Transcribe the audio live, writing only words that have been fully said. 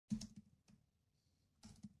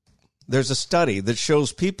there's a study that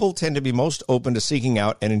shows people tend to be most open to seeking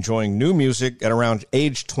out and enjoying new music at around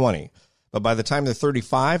age 20. But by the time they're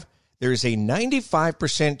 35, there is a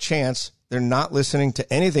 95% chance they're not listening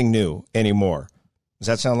to anything new anymore. Does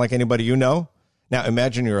that sound like anybody you know? Now,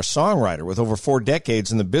 imagine you're a songwriter with over 4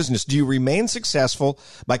 decades in the business. Do you remain successful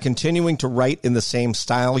by continuing to write in the same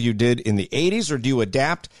style you did in the 80s, or do you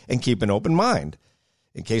adapt and keep an open mind?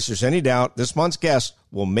 In case there's any doubt, this month's guest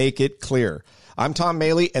will make it clear. I'm Tom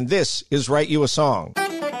Maley, and this is Write You a Song.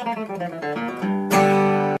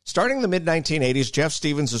 Starting in the mid-1980s, Jeff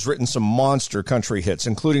Stevens has written some monster country hits,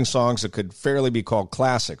 including songs that could fairly be called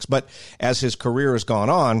classics. But as his career has gone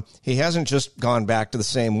on, he hasn't just gone back to the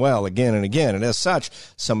same well again and again. And as such,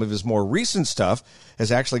 some of his more recent stuff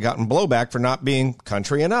has actually gotten blowback for not being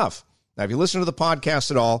country enough. Now, if you listen to the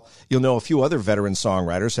podcast at all, you'll know a few other veteran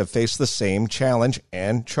songwriters have faced the same challenge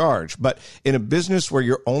and charge. But in a business where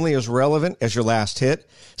you're only as relevant as your last hit,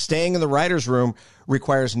 staying in the writer's room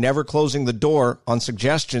requires never closing the door on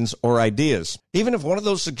suggestions or ideas. Even if one of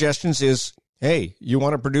those suggestions is, hey, you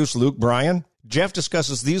want to produce Luke Bryan? Jeff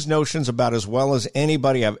discusses these notions about as well as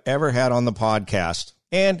anybody I've ever had on the podcast.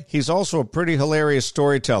 And he's also a pretty hilarious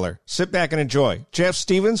storyteller. Sit back and enjoy. Jeff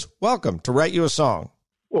Stevens, welcome to Write You a Song.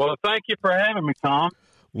 Well, thank you for having me, Tom.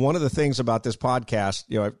 One of the things about this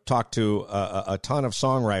podcast, I've talked to a ton of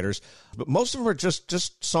songwriters, but most of them are just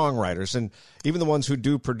songwriters. And even the ones who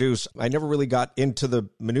do produce, I never really got into the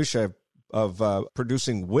minutiae of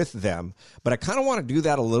producing with them. But I kind of want to do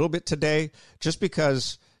that a little bit today, just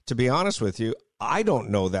because, to be honest with you, I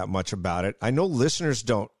don't know that much about it. I know listeners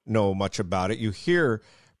don't know much about it. You hear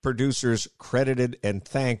producers credited and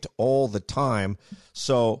thanked all the time.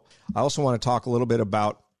 So I also want to talk a little bit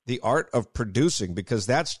about the art of producing, because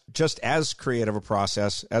that's just as creative a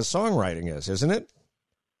process as songwriting is, isn't it?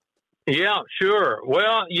 Yeah, sure.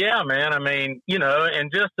 Well, yeah, man. I mean,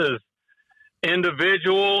 and just as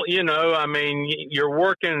individual, you're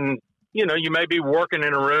working, you may be working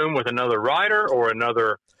in a room with another writer or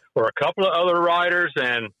a couple of other writers,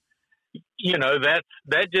 and that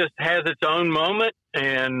just has its own moment.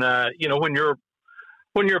 And when you're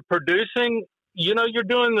producing, you're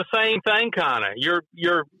doing the same thing, kind of. You're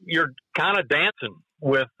kind of dancing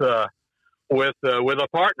with a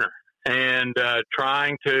partner and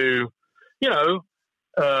trying to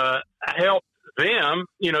help them,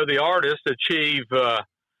 the artist, achieve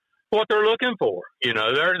what they're looking for.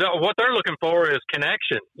 What they're looking for is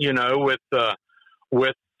connection, with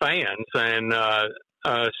fans, and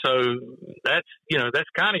so that's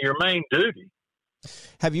kind of your main duty.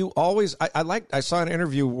 Have you always, I saw an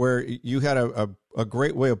interview where you had a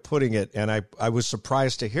great way of putting it, and I was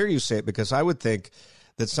surprised to hear you say it, because I would think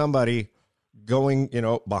that somebody going,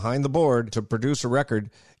 behind the board to produce a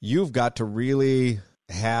record, you've got to really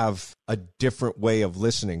have a different way of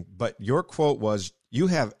listening. But your quote was, you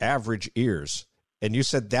have average ears, and you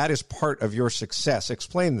said that is part of your success.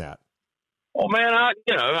 Explain that. Well, man, I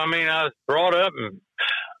was brought up in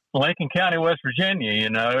Lincoln County, West Virginia,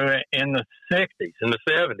 in the 60s and the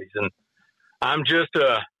 70s. And I'm just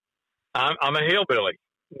I'm a hillbilly,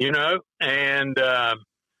 and I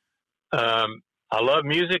love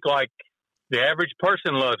music like the average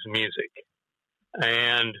person loves music.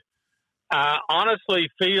 And I honestly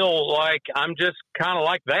feel like I'm just kind of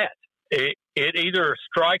like that. It either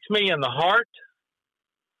strikes me in the heart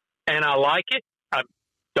and I like it. I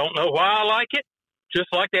don't know why I like it. Just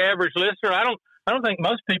like the average listener, I don't think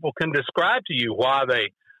most people can describe to you why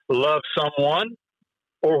they love someone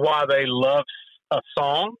or why they love a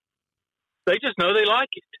song. They just know they like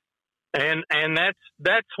it. And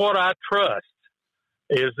that's what I trust,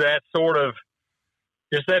 is that sort of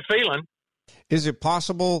just that feeling. Is it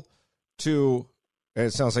possible to, and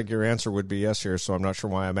it sounds like your answer would be yes here, so I'm not sure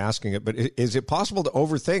why I'm asking it, but is it possible to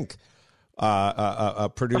overthink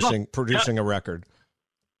producing a record?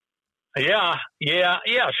 Yeah,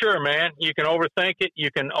 sure, man. You can overthink it. You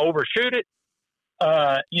can overshoot it.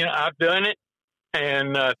 I've done it.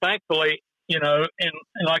 And thankfully, in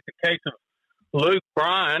like the case of Luke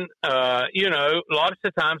Bryan, a lot of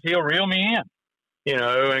the times he'll reel me in,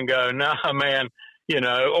 and go, nah, man,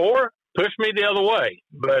 or push me the other way.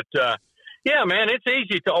 But, yeah, man, it's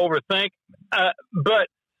easy to overthink. But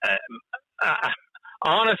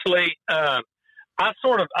honestly,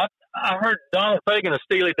 I heard Donald Fagen of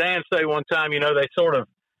Steely Dan say one time,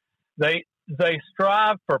 they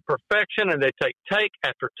strive for perfection, and they take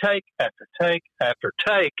after take after take after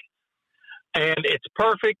take, and it's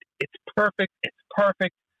perfect. It's perfect. It's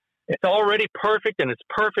perfect. It's already perfect, and it's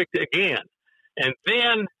perfect again. And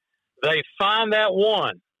then they find that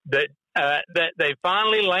one that they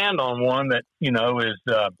finally land on one that,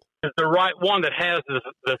 is the right one that has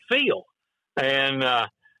the feel, and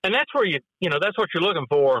that's where that's what you're looking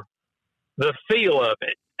for, the feel of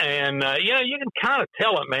it, and you can kind of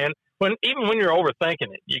tell it, man. Even when you're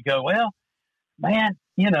overthinking it, you go, well, man,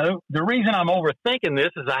 the reason I'm overthinking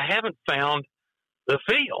this is I haven't found the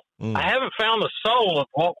feel. I haven't found the soul of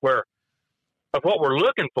what we're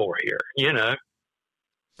looking for here,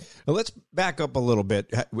 Well, let's back up a little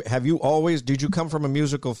bit. Did you come from a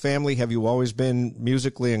musical family? Have you always been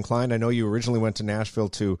musically inclined? I know you originally went to Nashville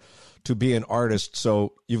to be an artist,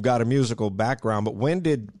 so you've got a musical background, but when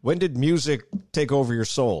did music take over your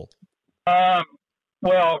soul?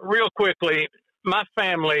 Well, real quickly, my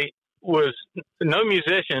family was no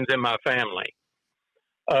musicians in my family.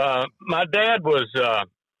 My dad was a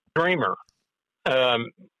dreamer,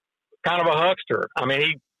 kind of a huckster. I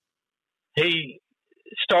mean, he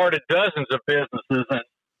started dozens of businesses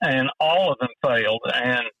and all of them failed.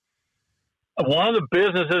 And one of the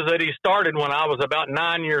businesses that he started when I was about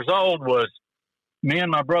 9 years old was me and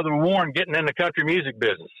my brother Warren getting in the country music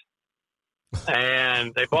business.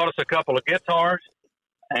 And they bought us a couple of guitars,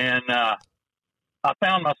 and I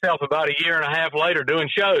found myself about a year and a half later doing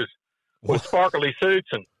shows with sparkly suits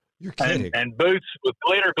and boots with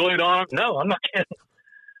glitter glued on them. No, I'm not kidding.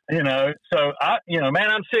 So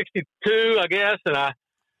I'm 62, I guess, and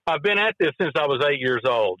I've been at this since I was 8 years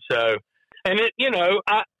old. So, and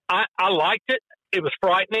I liked it. It was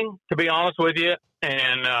frightening, to be honest with you.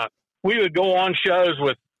 And we would go on shows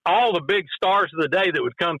with all the big stars of the day that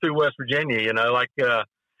would come through West Virginia, like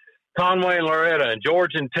Conway and Loretta and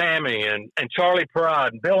George and Tammy and Charlie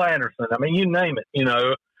Pride and Bill Anderson. I mean, you name it,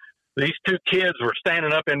 these two kids were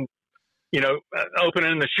standing up and,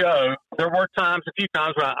 opening the show. There were a few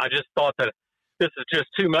times when I just thought that this is just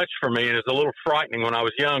too much for me, and it was a little frightening when I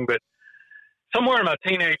was young. But somewhere in my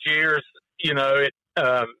teenage years,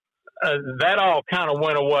 that all kind of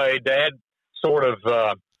went away. Dad sort of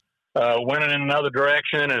went in another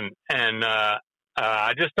direction, and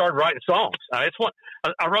I just started writing songs. I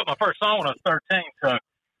wrote my first song when I was 13, so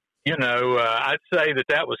I'd say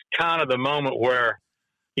that was kind of the moment where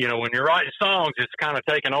when you're writing songs, it's kind of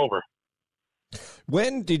taken over.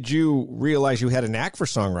 When did you realize you had a knack for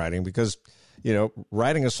songwriting? Because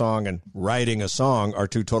writing a song and writing a song are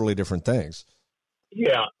two totally different things.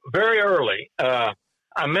 Yeah, very early. I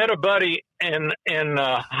met a buddy in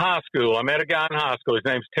high school. I met a guy in high school. His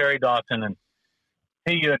name's Terry Dotson, and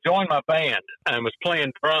he joined my band and was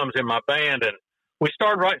playing drums in my band, and we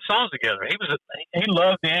started writing songs together. He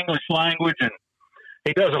loved the English language, and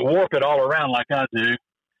he doesn't warp it all around like I do.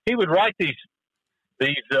 He would write these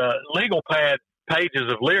legal pad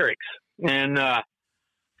pages of lyrics, and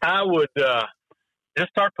I would just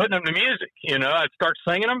start putting them to music. I'd start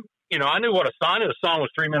singing them. I knew what a song. The song was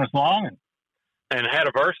 3 minutes long and had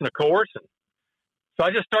a verse and a chorus, and so I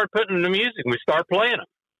just started putting them to music, and we started playing them.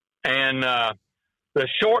 And the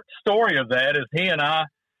short story of that is he and I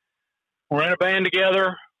were in a band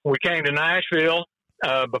together. We came to Nashville.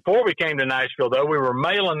 Before we came to Nashville, though, we were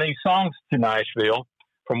mailing these songs to Nashville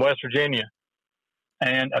from West Virginia.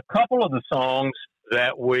 And a couple of the songs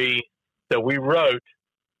that we wrote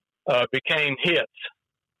became hits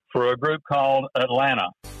for a group called Atlanta.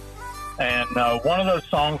 And one of those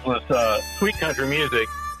songs was Sweet Country Music,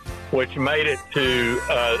 which made it to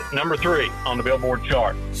number 3 on the Billboard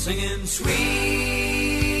chart. Singing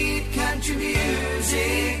sweet country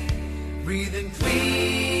music, breathing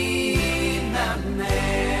clean mountain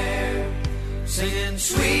air. Singing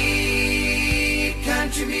sweet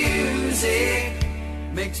country music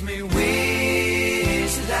makes me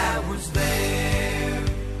wish that I was there.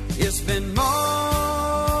 It's been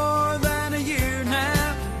more than a year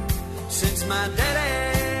now since my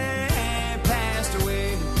daddy passed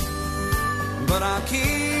away, but I'll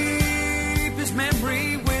keep his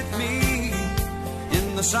memory with me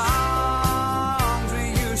in the songs we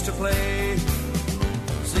used to play.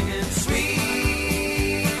 Singing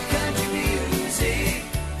sweet country music,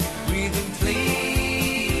 breathing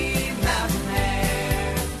clean mountain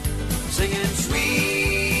air. Singing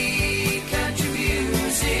sweet country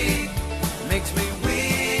music makes me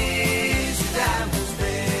wish that I was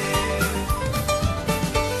there.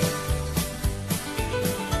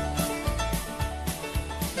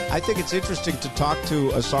 I think it's interesting to talk to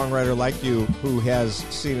a songwriter like you who has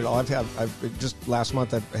seen it all. I've just last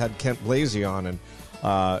month I've had Kent Blasey on, and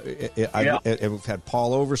I've had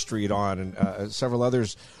Paul Overstreet on, and several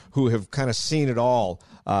others who have kind of seen it all.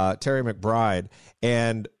 Terry McBride,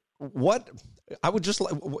 and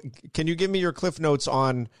can you give me your cliff notes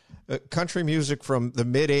on country music from the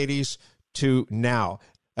mid '80s to now?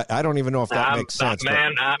 I don't even know if that makes sense.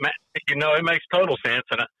 Man, it makes total sense,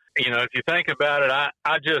 and if you think about it,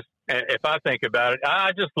 if I think about it,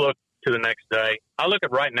 I just look to the next day. I look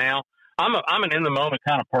at right now. I'm an in the moment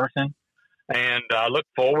kind of person, and I look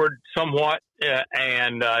forward somewhat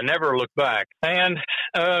and never look back. And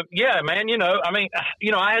yeah, man,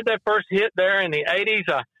 I had that first hit there in the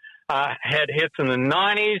 80s. I had hits in the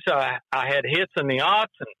 90s. I had hits in the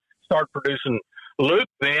aughts, and started producing Luke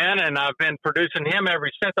then, and I've been producing him ever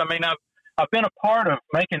since. I mean, I've been a part of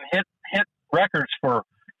making hit records for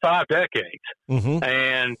 5 decades,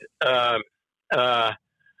 and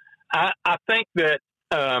I think that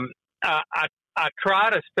I try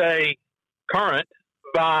to stay current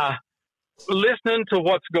by listening to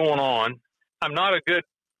what's going on. I'm not a good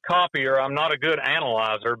copier. I'm not a good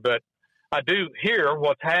analyzer, but I do hear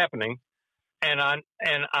what's happening, and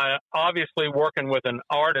I obviously working with an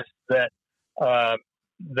artist that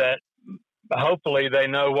hopefully they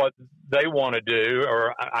know what they want to do,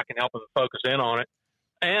 or I can help them focus in on it.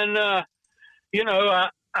 And I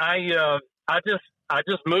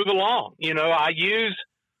just move along. I use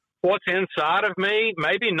what's inside of me,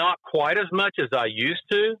 maybe not quite as much as I used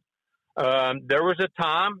to. There was a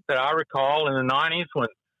time that I recall in the 90s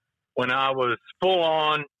when I was full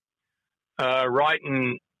on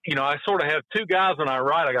writing. I sort of have 2 guys when I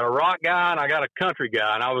write. I got a rock guy and I got a country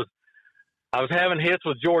guy. And I was having hits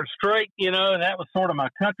with George Strait, and that was sort of my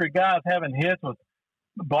country guy. I was having hits with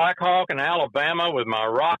Black Hawk and Alabama with my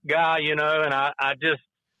rock guy, and I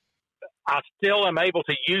still am able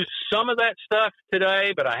to use some of that stuff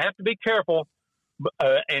today, but I have to be careful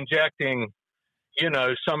injecting,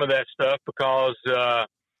 some of that stuff, because some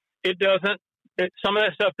of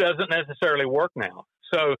that stuff doesn't necessarily work now.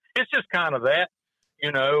 So it's just kind of that,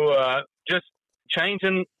 just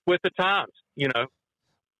changing with the times,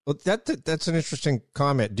 Well, that's an interesting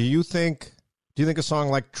comment. Do you think a song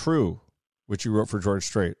like True, which you wrote for George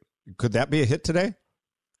Strait, could that be a hit today?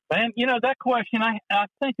 Man, that question, I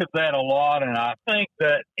think of that a lot, and I think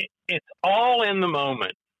that it's all in the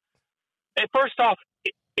moment. And first off,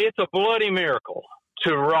 it's a bloody miracle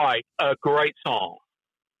to write a great song.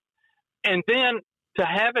 And then to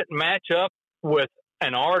have it match up with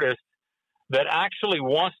an artist that actually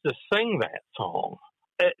wants to sing that song.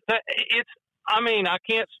 I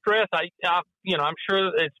can't stress, I'm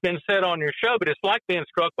sure it's been said on your show, but it's like being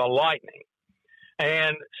struck by lightning.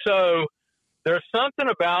 And so there's something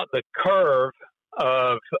about the curve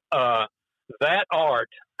of that art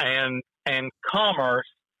and commerce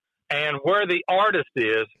and where the artist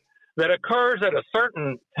is that occurs at a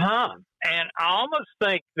certain time. And I almost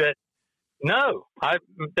think that, no,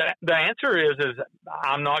 the answer is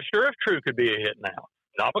I'm not sure if True could be a hit now.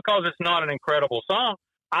 Not because it's not an incredible song.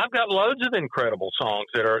 I've got loads of incredible songs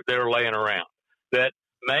that are laying around that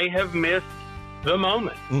may have missed the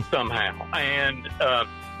moment somehow, and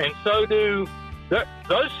so do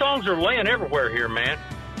those songs are laying everywhere here, man.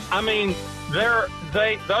 I mean,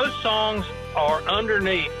 those songs are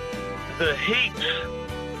underneath the heaps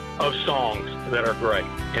of songs that are great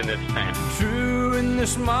in this town. True, in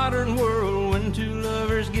this modern world, when 2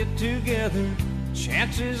 lovers get together,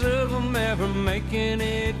 chances of them ever making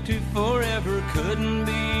it to forever couldn't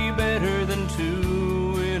be better than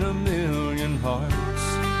 2 in a million hearts.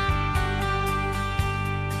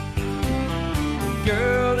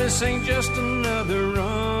 Girl, this ain't just another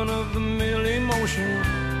run-of-the-mill emotion.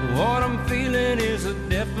 What I'm feeling is a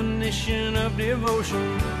definition of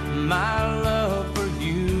devotion. My love for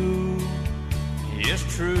you is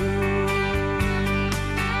true.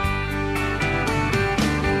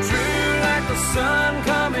 The sun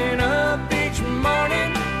coming up each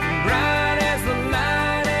morning, bright as the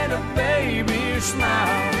light and a baby's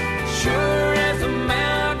smile, sure as the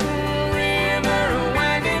mountain river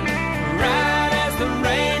wagging, right as the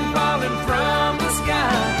rain falling from the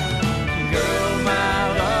sky. Girl,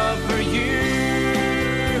 my love for you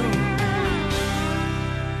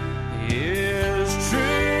is true.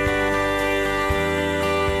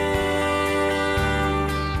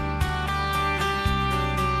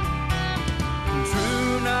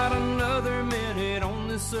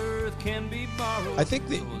 I think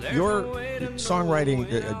that your songwriting,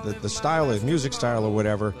 the style, the music style or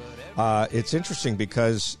whatever, it's interesting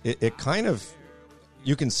because it kind of,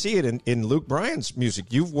 you can see it in Luke Bryan's music.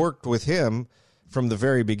 You've worked with him from the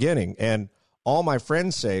very beginning, and All My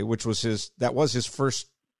Friends Say, which was his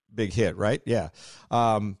first big hit, right? Yeah.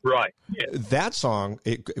 Right. Yeah. That song,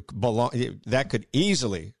 that could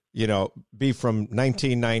easily, be from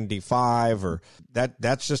 1995, or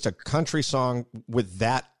that's just a country song with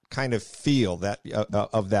that kind of feel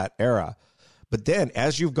of that era. But then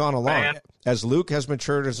as you've gone along, as Luke has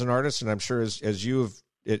matured as an artist, and I'm sure as you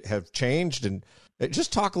have changed and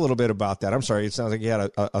Just talk a little bit about that. I'm sorry, it sounds like you had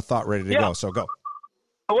a thought ready to go, so go.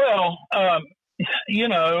 Well, all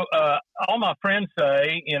my friends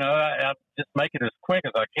say, I just make it as quick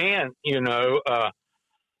as I can, and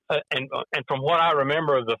from what I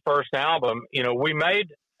remember of the first album, we made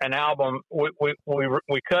an album.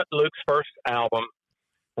 We cut Luke's first album,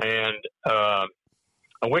 and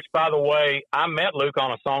which, by the way, I met Luke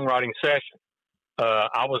on a songwriting session.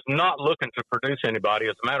 I was not looking to produce anybody.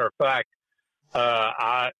 As a matter of fact,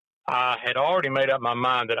 I had already made up my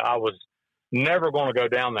mind that I was never going to go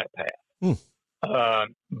down that path.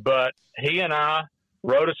 But he and I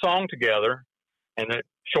wrote a song together, and the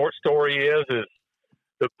short story is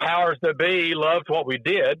the powers that be loved what we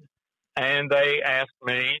did, and they asked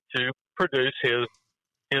me to produce his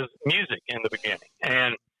music in the beginning.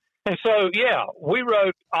 And so, yeah, we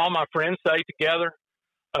wrote All My Friends Say together.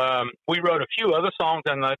 We wrote a few other songs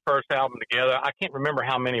on that first album together. I can't remember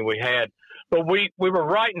how many we had, but we were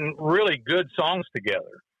writing really good songs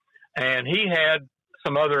together. And he had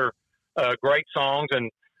some other great songs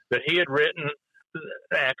and that he had written.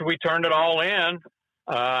 After we turned it all in,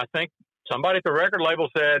 I think somebody at the record label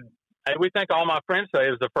said, "Hey, we think All My Friends Say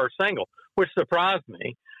is the first single," which surprised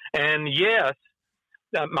me. And yes,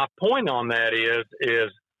 my point on that is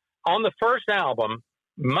on the first album,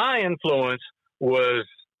 my influence was,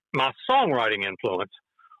 my songwriting influence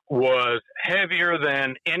was heavier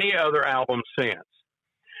than any other album since.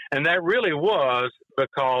 And that really was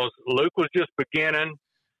because Luke was just beginning.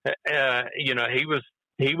 He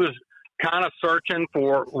was kind of searching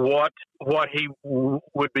for what he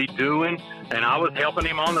would be doing, and I was helping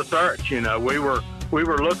him on the search. We were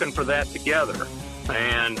looking for that together.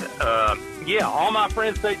 And All My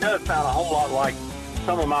Friends Say does sound a whole lot like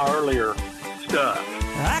some of my earlier stuff.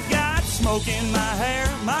 I got smoke in my hair,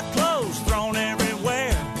 my clothes thrown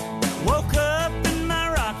everywhere. Woke up in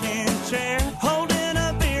my rocking chair, holding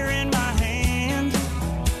a beer in my hand,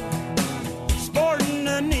 sporting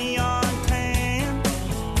a neon tan.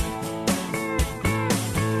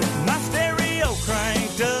 My stereo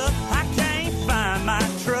cranked up, I can't find my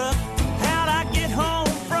truck. How'd I get home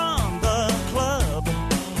from the club?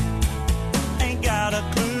 Ain't got a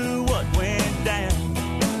clue what went down.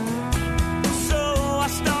 So I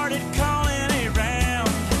started calling around,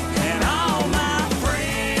 and all my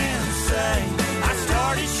friends say I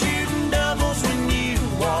started shooting doubles when you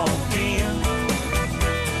walked in.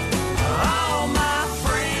 All my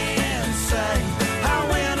friends say I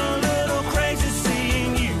went a little crazy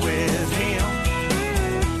seeing you with him.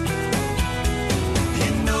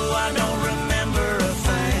 I don't remember a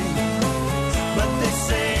thing, but they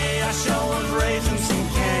say I sure was raising some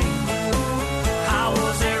cane. I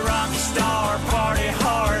was a rock star, party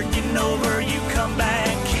hard, getting over you come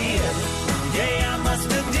back kid. Yeah, I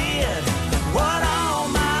must have did what all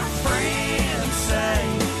my friends say.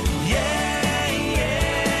 Yeah,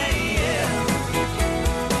 yeah, yeah.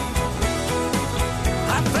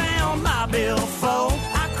 I found my billfold,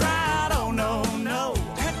 I cried, oh no, no.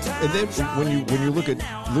 And then when you look at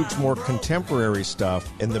Luke's more contemporary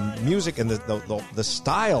stuff and the music and the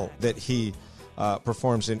style that he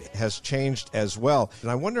performs in has changed as well.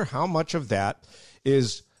 And I wonder how much of that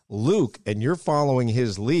is Luke and you're following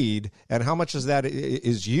his lead, and how much of that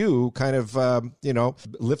is you kind of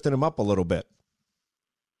lifting him up a little bit.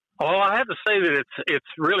 Well, I have to say that it's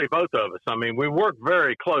really both of us. I mean, we work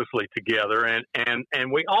very closely together, and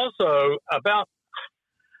we also I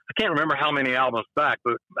can't remember how many albums back,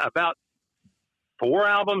 but about 4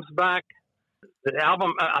 albums back, the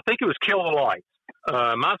album, I think it was Kill the Lights.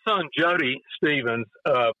 My son, Jody Stevens,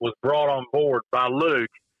 was brought on board by Luke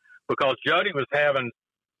because Jody was having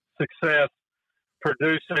success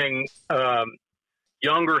producing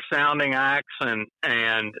younger sounding acts, and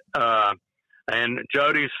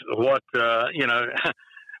Jody's what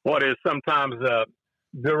is sometimes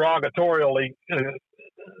derogatorily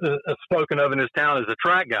spoken of in this town as a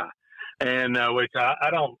track guy, and which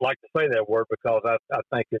I don't like to say that word because I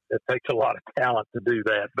think it takes a lot of talent to do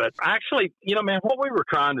that. But actually, what we were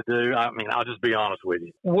trying to do, I'll just be honest with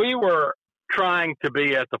you, we were trying to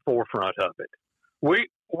be at the forefront of it. We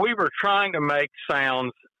were trying to make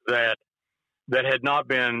sounds that had not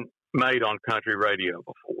been made on country radio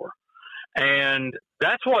before, and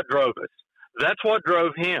that's what drove us. That's what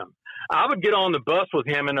drove him. I would get on the bus with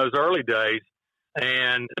him in those early days,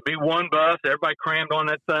 and it'd be one bus, everybody crammed on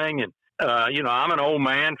that thing. And, I'm an old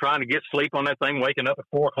man trying to get sleep on that thing, waking up at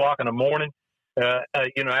 4:00 in the morning,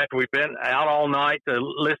 after we've been out all night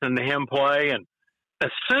listening to him play. And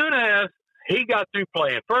as soon as he got through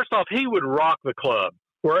playing, first off, he would rock the club.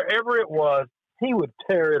 Wherever it was, he would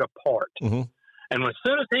tear it apart. Mm-hmm. And as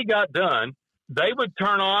soon as he got done, they would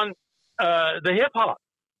turn on the hip hop,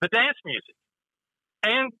 the dance music,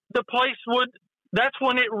 and the place that's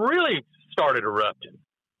when it really started erupting.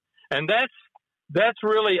 And that's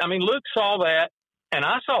really, I mean, Luke saw that and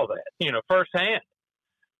I saw that, firsthand.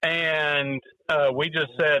 And we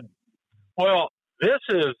just said, well, this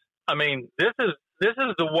is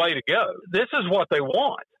the way to go. This is what they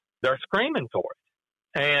want. They're screaming for it.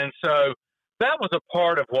 And so that was a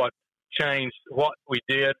part of what changed what we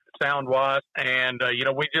did sound wise. And,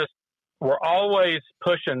 we're always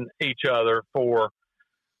pushing each other for,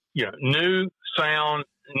 new sound,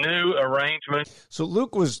 new arrangements. So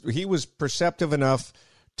Luke was perceptive enough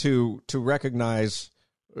to recognize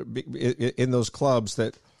in those clubs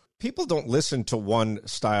that people don't listen to one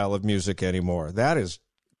style of music anymore. That is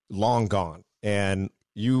long gone. And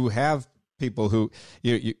you have people who,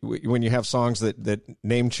 when you have songs that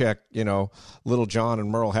name check, Little John and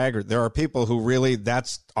Merle Haggard, there are people who really,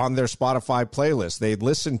 that's on their Spotify playlist. They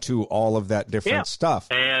listen to all of that different stuff.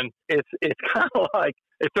 And it's kind of like,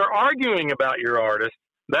 if they're arguing about your artist,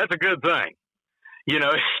 that's a good thing.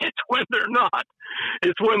 It's when they're not.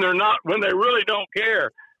 It's when they're not, when they really don't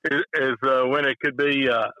care is when it could be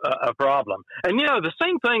a problem. And, the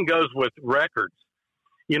same thing goes with records.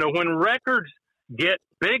 When records get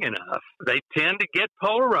big enough, they tend to get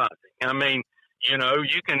polarizing. I mean,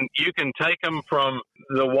 you can take them from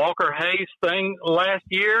the Walker Hayes thing last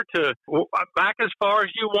year to back as far as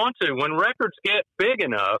you want to. When records get big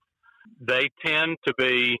enough, they tend to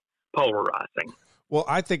be polarizing. Well,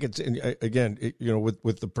 I think it's, again,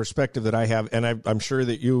 with the perspective that I have, and I'm sure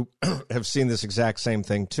that you have seen this exact same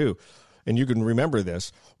thing too, and you can remember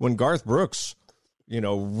this, when Garth Brooks,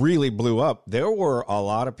 really blew up, there were a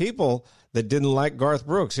lot of people that didn't like Garth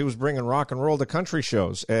Brooks. He was bringing rock and roll to country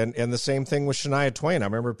shows, and the same thing with Shania Twain. I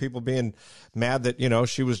remember people being mad that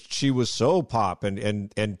she was so pop,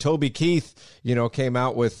 and Toby Keith came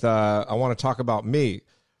out with I Want to Talk About Me,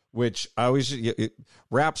 which I always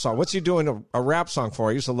rap song. What's he doing a rap song for?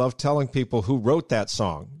 I used to love telling people who wrote that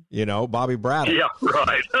song. Bobby Braddock. Yeah,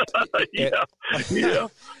 right. yeah.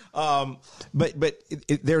 But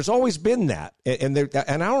there's always been that, and I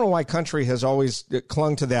don't know why country has always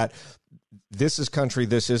clung to that. This is country.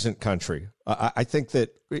 This isn't country. I think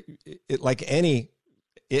that it like anything,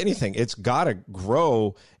 it's got to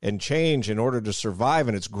grow and change in order to survive.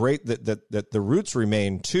 And it's great that the roots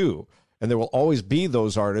remain too. And there will always be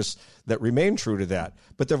those artists that remain true to that.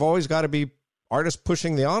 But there've always got to be artists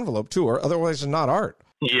pushing the envelope too, or otherwise it's not art.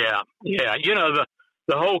 Yeah. The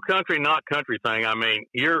whole country, not country thing. I mean,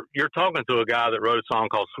 you're talking to a guy that wrote a song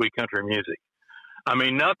called Sweet Country Music. I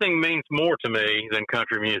mean, nothing means more to me than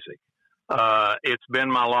country music. It's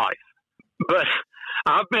been my life. But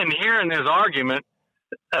I've been hearing this argument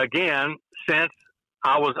again since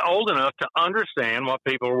I was old enough to understand what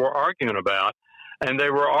people were arguing about. And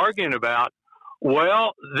they were arguing about,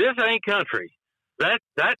 well, this ain't country. That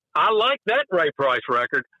I like that Ray Price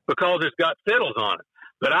record because it's got fiddles on it.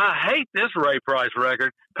 But I hate this Ray Price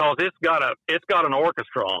record because it's got an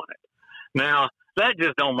orchestra on it. Now, that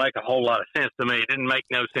just don't make a whole lot of sense to me. It didn't make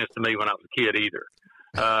no sense to me when I was a kid either.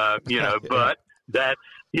 But that's,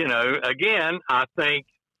 again, I think,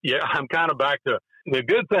 I'm kind of back to the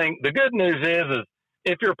good thing. The good news is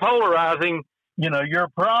if you're polarizing, you're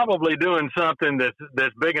probably doing something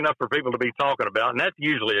that's big enough for people to be talking about, and that's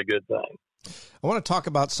usually a good thing. I want to talk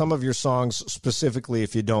about some of your songs specifically,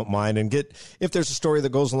 if you don't mind, and if there's a story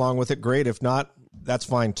that goes along with it, great. If not, that's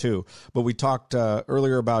fine too. But we talked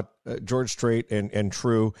earlier about George Strait and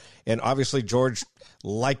True, and obviously George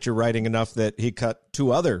liked your writing enough that he cut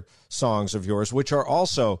 2 other songs of yours, which are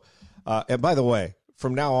also, and by the way,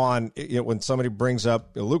 from now on, when somebody brings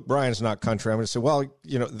up Luke Bryan's not country, I'm going to say, well,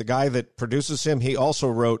 the guy that produces him, he also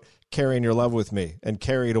wrote "Carrying Your Love with Me" and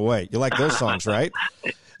 "Carried Away." You like those songs, right?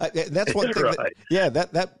 That's one thing. Right.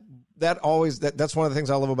 That's one of the things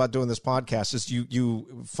I love about doing this podcast is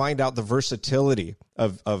you find out the versatility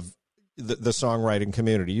of the songwriting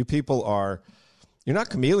community. You people you're not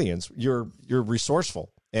chameleons. You're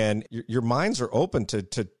resourceful, and your minds are open to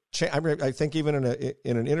change. I think even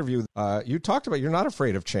in an interview, you talked about you're not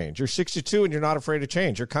afraid of change. You're 62 and you're not afraid of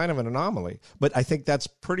change. You're kind of an anomaly, but I think that's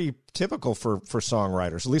pretty typical for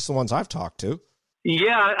songwriters, at least the ones I've talked to.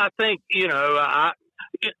 Yeah, I think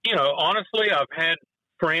honestly, I've had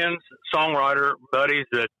friends, songwriter buddies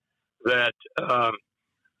that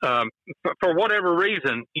for whatever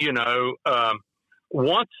reason,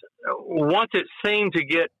 once it seemed to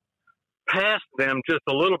get past them just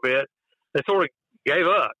a little bit, they sort of gave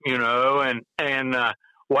up, and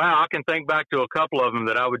wow, I can think back to a couple of them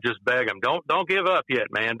that I would just beg them, don't give up yet,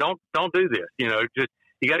 man. Don't do this. Just,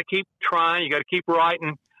 you got to keep trying. You got to keep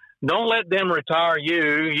writing. don't let them retire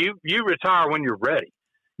you. You retire when you're ready,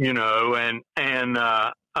 you know,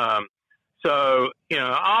 so, you know,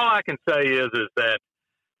 all I can say is that,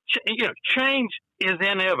 you know, change is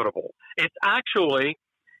inevitable. It's actually,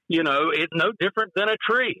 you know, it's no different than a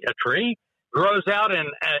tree. A tree grows out in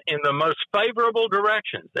the most favorable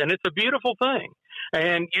directions, and it's a beautiful thing.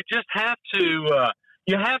 And you just have to,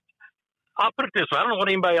 I'll put it this way. I don't know what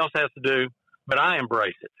anybody else has to do, but I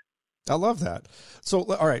embrace it. I love that.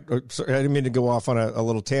 So, all right. Sorry, I didn't mean to go off on a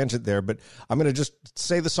little tangent there, but I'm going to just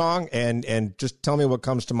say the song and just tell me what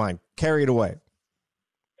comes to mind. Carried Away.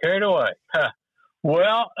 Carried Away. Huh.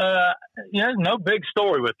 Well, no big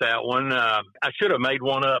story with that one. I should have made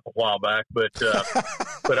one up a while back, but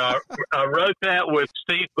but I wrote that with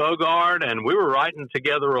Steve Bogart, and we were writing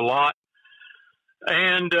together a lot.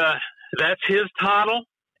 And that's his title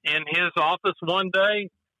in his office one day,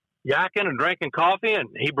 yakking and drinking coffee, and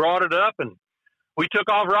he brought it up, and we took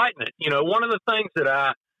off writing it. You know, one of the things that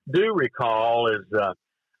I do recall is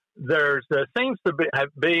there seems to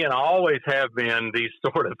be and always have been these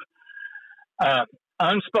sort of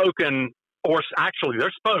unspoken, or actually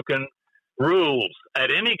they're spoken rules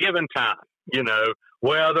at any given time. You know,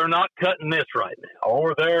 well, they're not cutting this right now,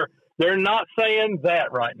 or they're not saying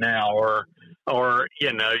that right now, or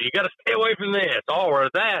you know, you got to stay away from this or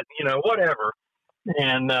that, you know, whatever.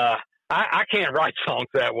 And I can't write songs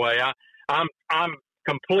that way. I'm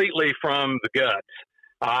completely from the guts.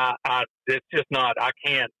 It's just not. I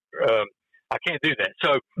can't do that.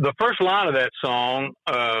 So the first line of that song,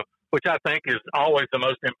 which I think is always the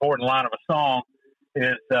most important line of a song,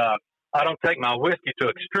 is I don't take my whiskey to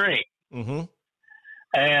extreme. Mm-hmm.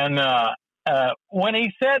 And when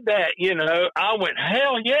he said that, you know, I went,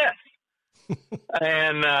 hell yes.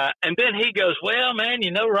 and then he goes, well, man,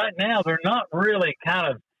 you know, right now they're not really kind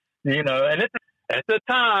of, you know, and at the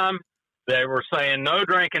time they were saying no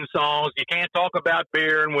drinking songs. You can't talk about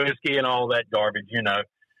beer and whiskey and all that garbage, you know.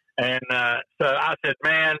 And so I said,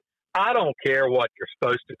 man, I don't care what you're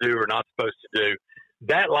supposed to do or not supposed to do.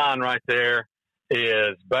 That line right there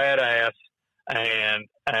is badass. And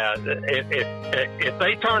if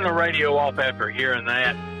they turn the radio off after hearing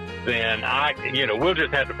that, then we'll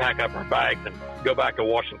just have to pack up our bags and go back to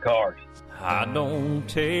washing cars. I don't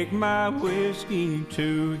take my whiskey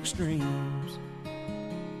to extremes.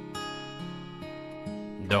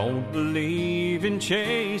 Don't believe in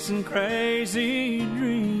chasing crazy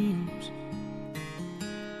dreams.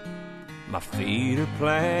 My feet are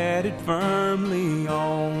planted firmly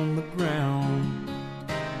on the ground.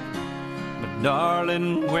 But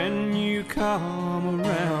darling, when you come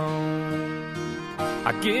around,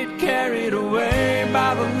 I get carried away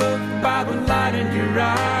by the look, by the light in your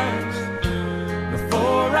eyes.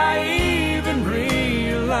 Before I even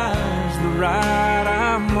realize the ride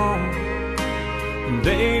I'm on, and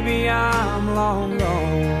baby, I'm long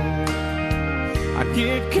gone. I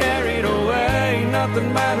get carried away,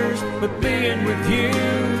 nothing matters but being with you.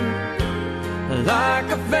 Like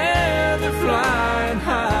a feather flying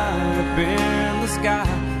high up in the sky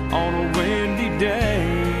on a windy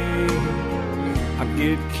day, I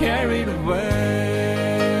get carried away.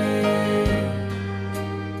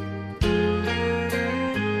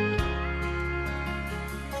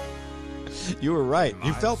 You were right.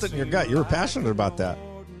 You felt it in your gut. You were passionate about that.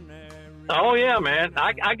 Oh yeah, man.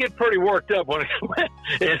 I get pretty worked up when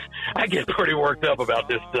I get pretty worked up about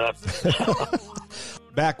this stuff.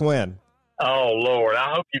 Back when? Oh Lord,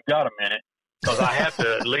 I hope you've got a minute, because I have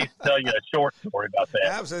to at least tell you a short story about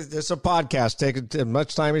that. It's a podcast. Take as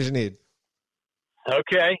much time as you need.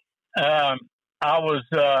 Okay. I was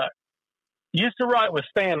used to write with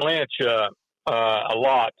Stan Lynch a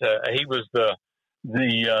lot. He was the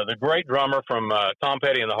great drummer from Tom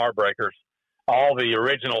Petty and the Heartbreakers, all the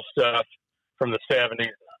original stuff from the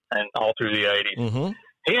 70s and all through the 80s. Mm-hmm.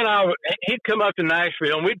 He'd come up to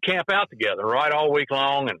Nashville, and we'd camp out together, right, all week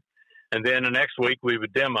long, and then the next week we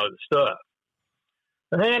would demo the stuff.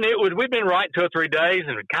 And then we'd been writing 2 or 3 days,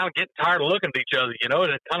 and we'd kind of get tired of looking at each other, you know,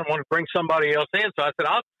 and I kind of wanted to bring somebody else in. So I said,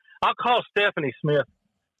 I'll call Stephanie Smith,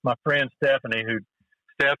 my friend Stephanie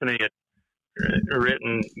had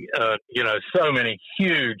written, so many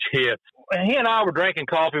huge hits. And he and I were drinking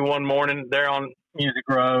coffee one morning there on Music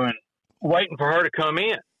Row and waiting for her to come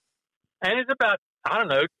in. And it's about, I don't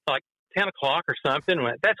know, like 10 o'clock or something.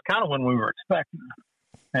 That's kind of when we were expecting her.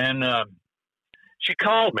 And she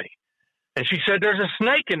called me, and she said, there's a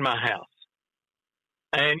snake in my house.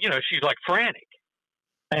 And, you know, she's like frantic.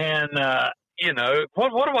 And,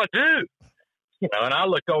 what do I do? You know, and I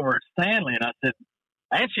looked over at Stanley, and I said,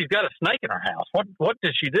 and she's got a snake in her house. What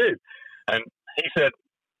did she do? And he said,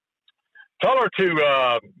 tell her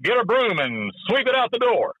to get a broom and sweep it out the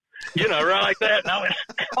door. right like that. And I went,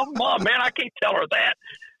 come on, man, I can't tell her that.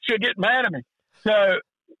 She'll get mad at me. So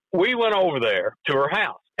we went over there to her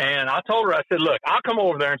house, and I told her, I said, look, I'll come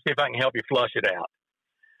over there and see if I can help you flush it out.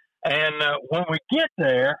 And when we get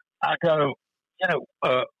there, I go,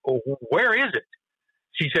 where is it?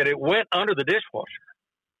 She said, it went under the dishwasher.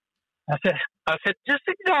 I said, just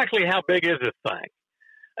exactly how big is this thing?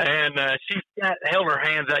 And she held her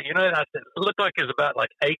hands out, and I said, it looked like it's about like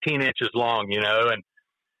 18 inches long,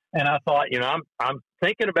 and I thought, I'm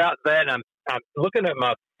thinking about that, and I'm looking at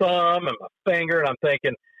my thumb and my finger, and I'm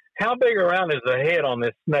thinking, how big around is the head on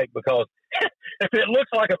this snake? Because if it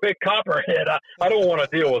looks like a big copperhead, I don't want to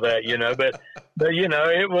deal with that, but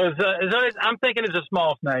it was, I'm thinking it's a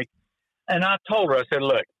small snake. And I told her, I said,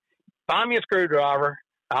 look, find me a screwdriver,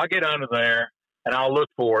 I'll get under there and I'll look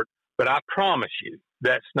for it. But I promise you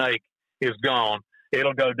that snake is gone.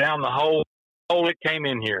 It'll go down the hole it came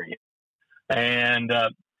in here. And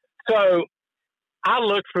so I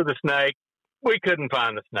looked for the snake. We couldn't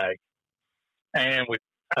find the snake. And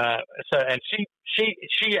she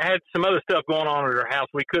had some other stuff going on at her house.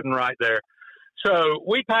 We couldn't right there. So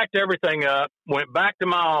we packed everything up, went back to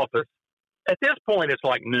my office. At this point, it's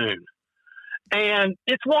like noon. And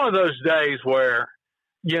it's one of those days where,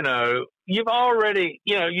 you've already,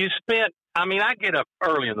 you spent, I get up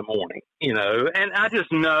early in the morning, and I just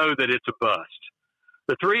know that it's a bust.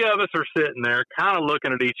 The three of us are sitting there kind of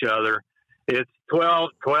looking at each other. It's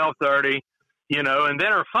 12:30, and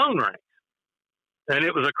then our phone rings. And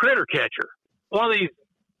it was a critter catcher. One of these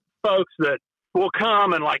folks that will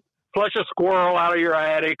come and like flush a squirrel out of your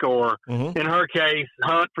attic or, in her case,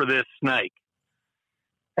 hunt for this snake.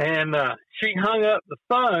 And she hung up the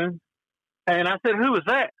phone, and I said, who was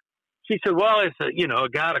that? She said, well, it's a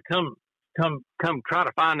guy to come try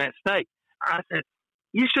to find that snake. I said,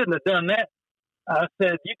 you shouldn't have done that. I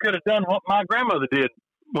said, you could have done what my grandmother did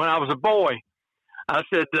when I was a boy. I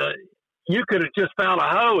said, you could have just found a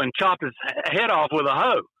hoe and chopped his head off with a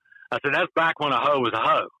hoe. I said, that's back when a hoe was a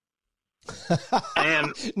hoe.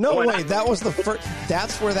 And no way, that was the first.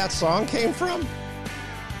 That's where that song came from.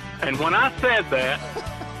 And when I said that,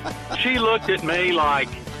 she looked at me like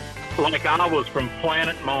I was from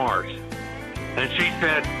planet Mars. And she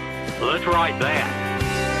said, let's write that.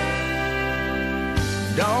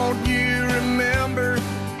 Don't you remember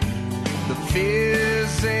the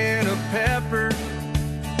fizz in a pepper,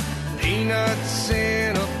 peanuts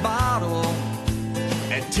in a bottle,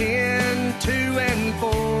 and 10, 2, and 4,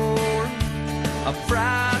 a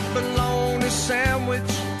fried bologna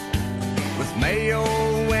sandwich with mayo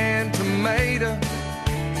and tomato,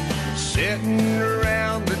 sitting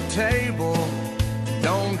around the table,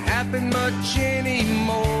 don't happen much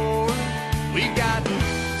anymore. We got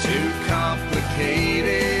too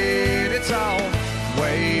complicated, it's all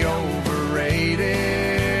way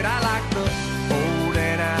overrated. I like the old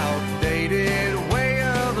and outdated way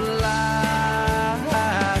of life.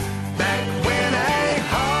 Back when a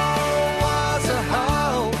hoe was a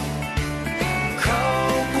hoe,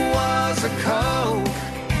 Coke was a Coke,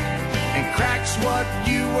 and crack's what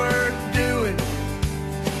you were doing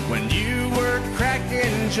when you were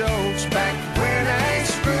cracking jokes. Back when a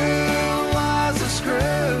screw was a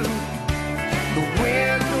screw, the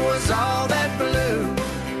wind was all that blew.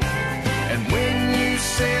 And when you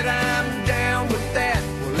said I'm down with that,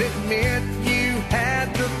 well, it meant you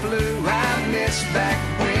had the flu. I miss back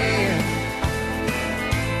when.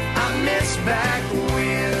 I miss back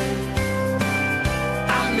when.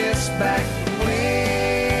 I miss back when.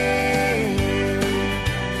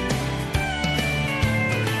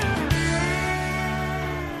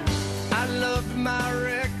 I loved my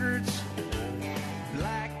records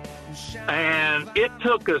black and shiny. And it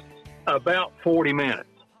took us about 40 minutes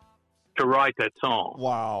to write that song.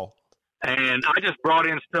 Wow. And I just brought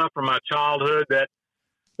in stuff from my childhood that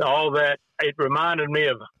it reminded me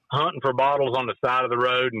of hunting for bottles on the side of the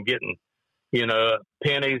road and getting,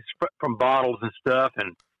 pennies from bottles and stuff.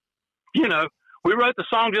 And, we wrote the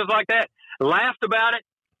song just like that, laughed about it,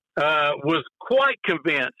 was quite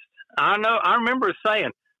convinced. I remember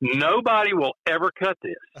saying, nobody will ever cut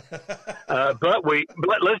this. But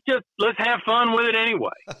let's have fun with it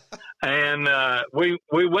anyway. And we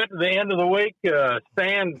went to the end of the week.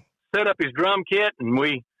 Stan set up his drum kit, and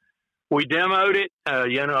we demoed it.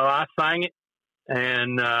 I sang it,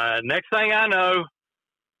 and next thing I know,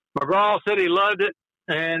 McGraw said he loved it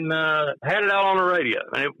and had it out on the radio,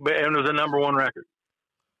 and it was a #1 record.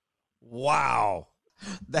 Wow,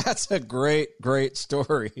 that's a great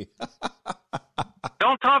story.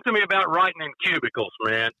 Don't talk to me about writing in cubicles,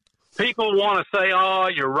 man. People want to say, oh,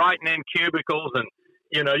 you're writing in cubicles and,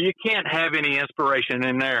 you can't have any inspiration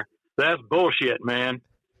in there. That's bullshit, man.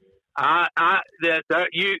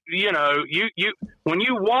 when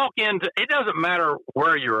you walk into, it doesn't matter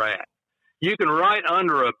where you're at. You can write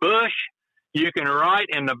under a bush. You can write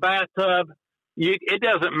in the bathtub. It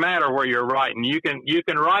doesn't matter where you're writing. You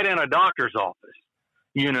can write in a doctor's office.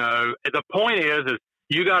 The point is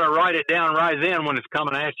you got to write it down right then when it's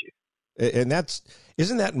coming at you. And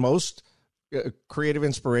isn't that most creative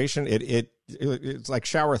inspiration? It's like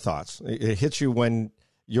shower thoughts. It hits you when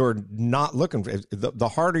you're not looking for it. The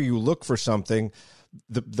harder you look for something,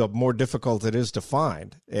 the more difficult it is to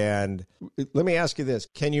find. And let me ask you this: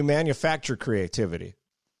 can you manufacture creativity?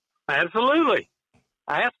 Absolutely.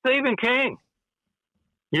 Ask Stephen King.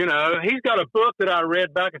 He's got a book that I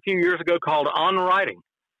read back a few years ago called On Writing.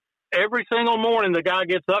 Every single morning, the guy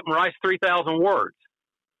gets up and writes 3,000 words.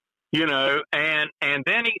 And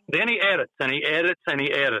then he edits and he edits and he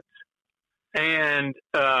edits. And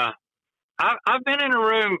I've been in a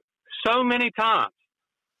room so many times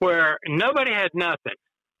where nobody had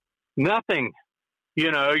nothing.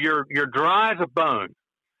 You're dry as a bone,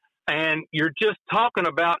 and you're just talking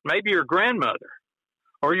about maybe your grandmother,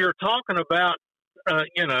 or you're talking about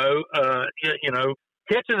catching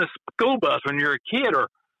a school bus when you're a kid,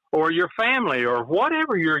 or your family, or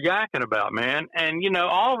whatever you're yakking about, man. And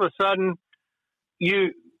all of a sudden,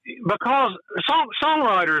 because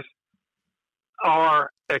songwriters are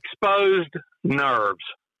exposed nerves.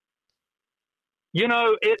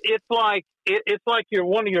 It's like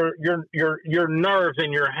one of your nerves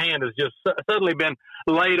in your hand has just suddenly been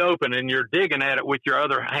laid open, and you're digging at it with your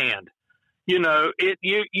other hand. You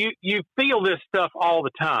feel this stuff all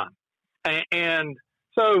the time, and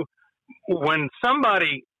so when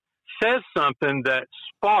somebody says something that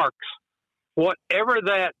sparks whatever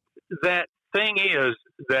that thing is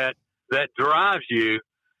that drives you,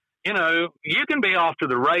 you can be off to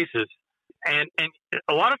the races, and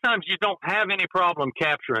a lot of times you don't have any problem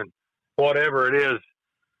capturing whatever it is,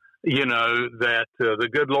 that the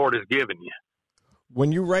good Lord has given you.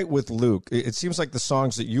 When you write with Luke, it seems like the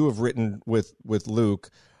songs that you have written with Luke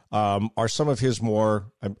are some of his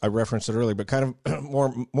more, I referenced it earlier, but kind of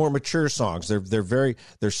more mature songs.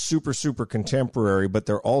 They're super contemporary, but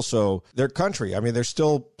they're country. I mean, they're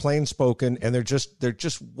still plain spoken, and they're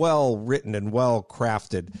just well written and well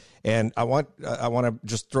crafted. And I want to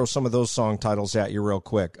just throw some of those song titles at you real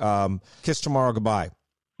quick. Kiss Tomorrow Goodbye.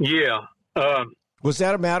 Yeah. Was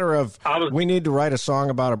that a matter of we need to write a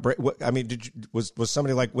song about a break? I mean, was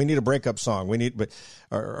somebody like, we need a breakup song? We need,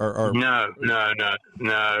 or No.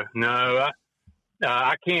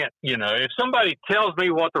 I can't. If somebody tells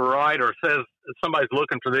me what to write or says somebody's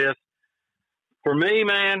looking for this, for me,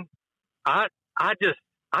 man, I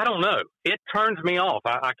don't know. It turns me off.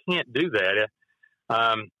 I can't do that.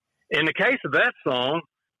 In the case of that song,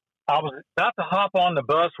 I was about to hop on the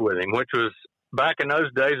bus with him, which was, back in those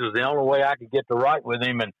days, was the only way I could get to write with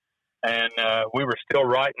him, and we were still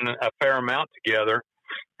writing a fair amount together,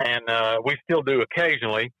 and we still do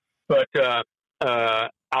occasionally. But I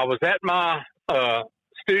was at my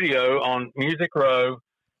studio on Music Row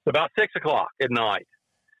about 6 o'clock at night,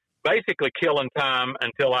 basically killing time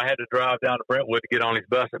until I had to drive down to Brentwood to get on his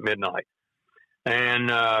bus at midnight. And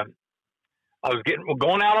I was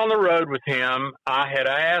going out on the road with him. I had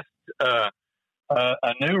asked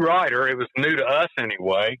a new writer, it was new to us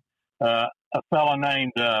anyway, a fellow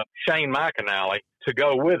named Shane McAnally, to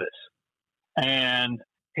go with us. And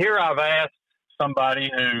here I've asked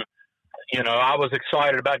somebody who, I was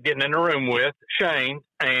excited about getting in the room with, Shane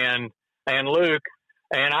and Luke,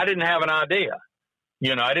 and I didn't have an idea.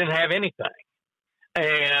 I didn't have anything.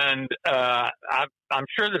 And I'm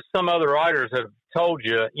sure that some other writers have told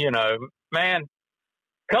you, man,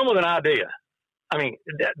 come with an idea.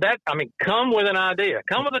 Come with an idea.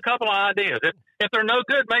 Come with a couple of ideas. If they're no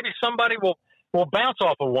good, maybe somebody will bounce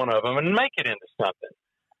off of one of them and make it into something.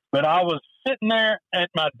 But I was sitting there at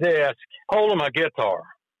my desk holding my guitar,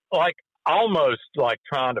 almost like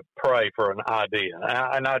trying to pray for an idea.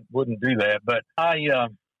 And I wouldn't do that. But I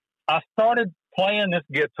started playing this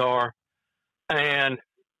guitar, and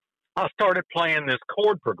I started playing this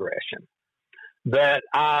chord progression that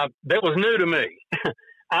was new to me.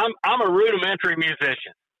 I'm a rudimentary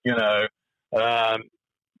musician,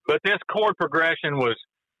 but this chord progression was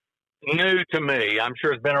new to me. I'm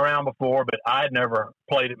sure it's been around before, but I had never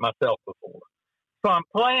played it myself before. So I'm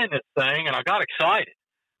playing this thing, and I got excited.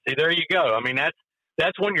 See, there you go. I mean,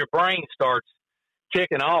 that's when your brain starts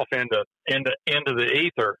kicking off into the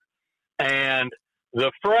ether, and the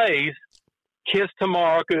phrase "Kiss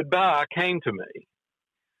Tomorrow Goodbye" came to me,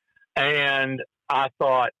 and I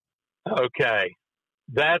thought, okay.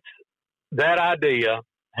 That idea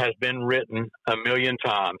has been written a million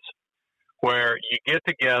times. where you get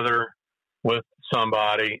together with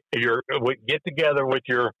somebody, get together with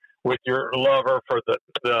your lover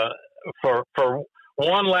for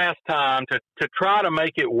one last time to try to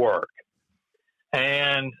make it work.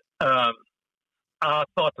 And I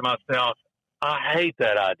thought to myself, I hate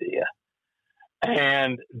that idea.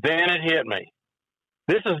 And then it hit me.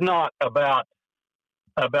 This is not about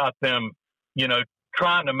them,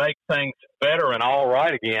 trying to make things better and all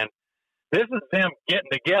right again. This is them getting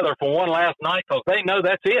together for one last night because they know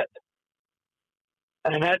that's it.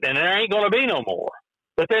 And there ain't going to be no more.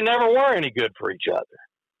 But they never were any good for each other.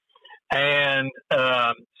 And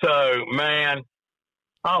so, man,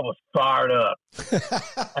 I was fired up.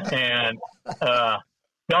 And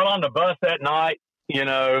got on the bus that night,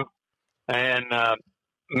 and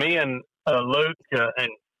me and Luke, and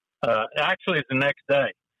actually it's the next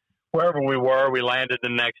day. Wherever we were, we landed the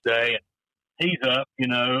next day. And he's up,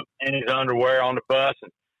 in his underwear on the bus.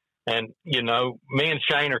 And me and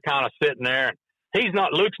Shane are kind of sitting there. And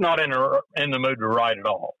Luke's not in the mood to write at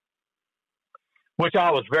all, which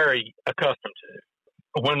I was very accustomed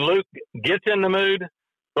to. When Luke gets in the mood,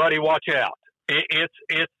 buddy, watch out.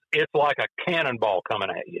 It's like a cannonball coming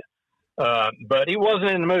at you. But he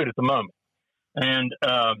wasn't in the mood at the moment. And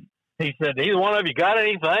he said, either one of you got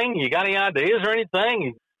anything? You got any ideas or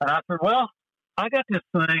anything? And I said, well, I got this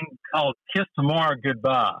thing called Kiss Tomorrow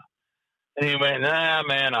Goodbye. And he went, nah,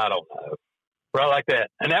 man, I don't know. Right like that.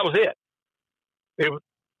 And that was it. It was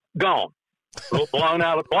gone. Blown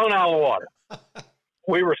out of the water.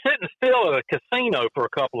 We were sitting still at a casino for a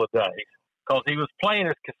couple of days because he was playing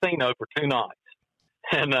his casino for 2 nights.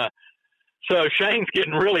 And so Shane's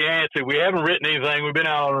getting really antsy. We haven't written anything. We've been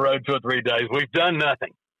out on the road 2 or 3 days. We've done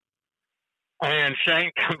nothing. And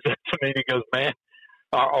Shane comes up to me and he goes, man,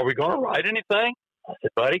 are we going to write anything? I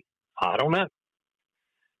said, buddy, I don't know.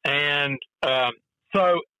 And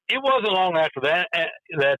so it wasn't long after that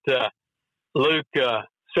Luke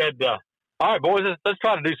said, all right, boys, let's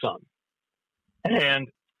try to do something. And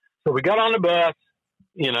so we got on the bus.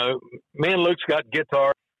 Me and Luke's got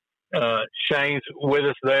guitar. Shane's with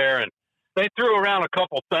us there. And they threw around a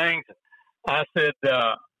couple things. I said,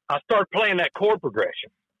 I started playing that chord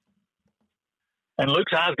progression. And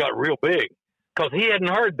Luke's eyes got real big because he hadn't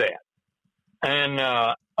heard that. And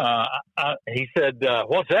he said,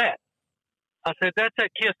 what's that? I said, that's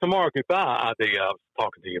that Kiss Tomorrow Goodbye idea I was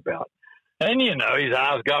talking to you about. And, his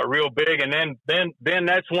eyes got real big. And then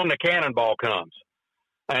that's when the cannonball comes.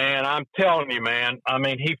 And I'm telling you, man, I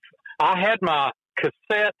mean, I had my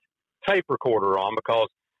cassette tape recorder on because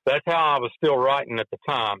that's how I was still writing at the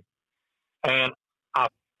time. And I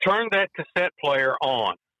turned that cassette player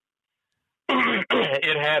on.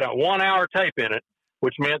 It had a 1-hour tape in it,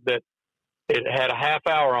 which meant that it had a half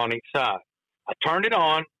hour on each side. I turned it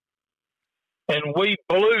on, and we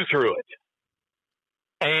blew through it.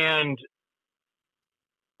 And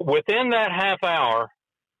within that half hour,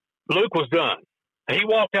 Luke was done. He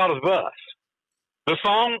walked out of the bus. The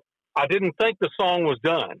song, I didn't think the song was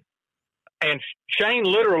done. And Shane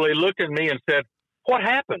literally looked at me and said, what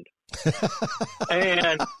happened?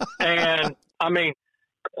 and I mean,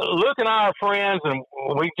 Luke and I are friends, and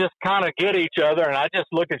we just kind of get each other. And I just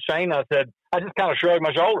looked at Shane, and I just kind of shrugged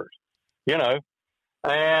my shoulders,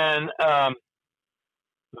 And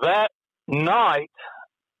that night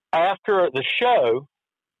after the show,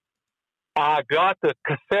 I got the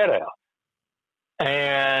cassette out,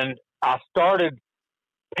 and I started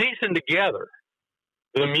piecing together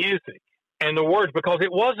the music and the words because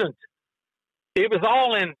it was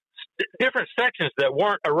all in different sections that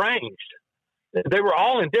weren't arranged. They were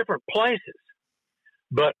all in different places,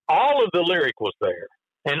 but all of the lyric was there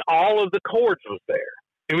and all of the chords was there.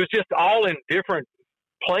 It was just all in different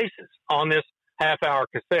places on this half-hour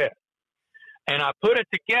cassette. And I put it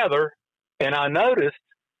together, and I noticed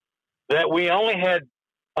that we only had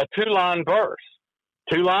a 2-line verse.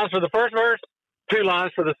 2 lines for the first verse, 2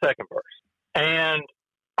 lines for the second verse. And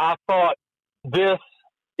I thought, this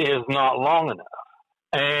is not long enough.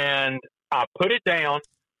 And I put it down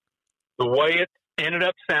the way it ended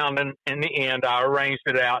up sounding in the end. I arranged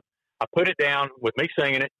it out. I put it down with me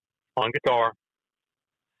singing it on guitar.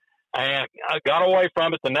 And I got away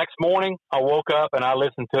from it. The next morning, I woke up and I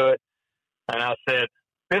listened to it. And I said,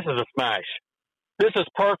 this is a smash. This is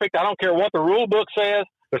perfect. I don't care what the rule book says.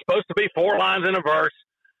 There's supposed to be 4 lines in a verse.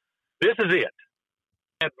 This is it.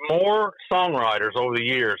 And more songwriters over the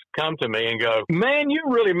years come to me and go, man, you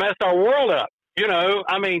really messed our world up. 2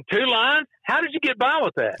 lines? How did you get by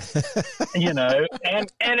with that?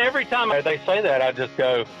 And every time they say that, I just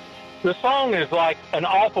go, the song is like an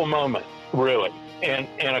awful moment, really, in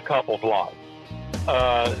a couple's life.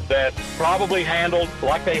 that probably handled,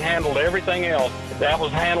 like they handled everything else, that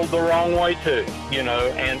was handled the wrong way too, you know.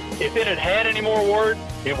 And if it had had any more words,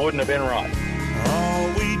 it wouldn't have been right. All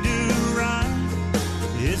we do right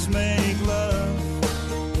is make love,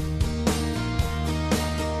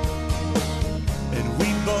 and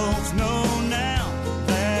we both know now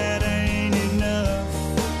that ain't enough.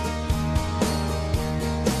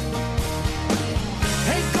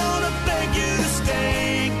 Ain't gonna beg you to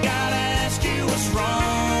stay, gotta ask you what's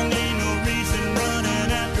wrong. Ain't no reason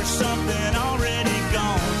running after something already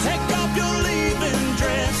gone. Take off your leaving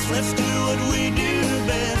dress, let's do what we do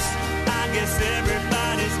best. I guess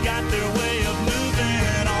everybody's got their way of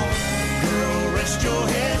moving on. Girl, rest your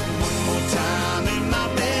head one more time in my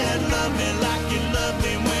bed. Love me like you loved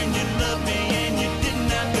me when you loved me and you didn't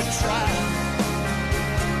have to try.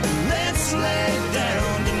 Let's lay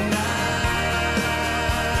down tonight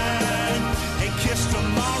and kiss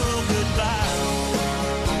tomorrow goodbye.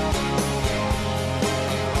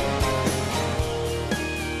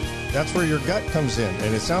 That's where your gut comes in.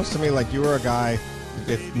 And it sounds to me like you are a guy,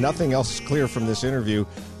 if nothing else is clear from this interview,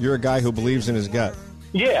 you're a guy who believes in his gut.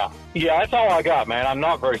 Yeah, that's all I got, man. I'm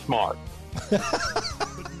not very smart.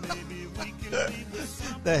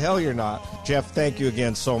 The hell you're not. Jeff, thank you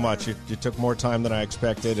again so much. You took more time than I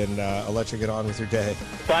expected, and I'll let you get on with your day.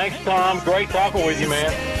 Thanks, Tom. Great talking with you,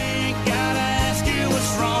 man. Gotta ask you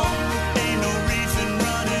what's wrong. Ain't no reason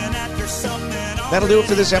running after something. That'll do it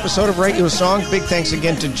for this episode of Write You a Song. Big thanks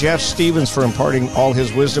again to Jeff Stevens for imparting all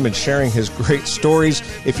his wisdom and sharing his great stories.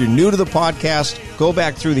 If you're new to the podcast, go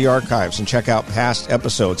back through the archives and check out past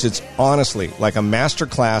episodes. It's honestly like a master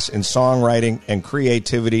class in songwriting and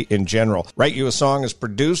creativity in general. Write You a Song is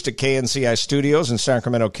produced at KNCI Studios in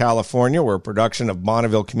Sacramento, California. We're a production of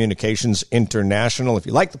Bonneville Communications International. If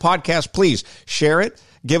you like the podcast, please share it,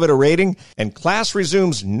 give it a rating, and class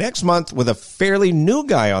resumes next month with a fairly new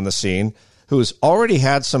guy on the scene who has already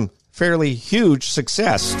had some fairly huge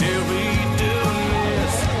success. Still be doing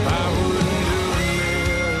this if I wouldn't do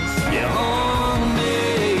this. Yeah, on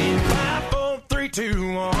me. 5, 4, 3,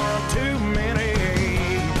 2, 1, too many.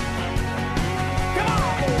 Come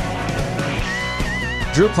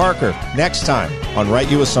on. Drew Parker, next time on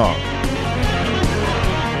Write You a Song.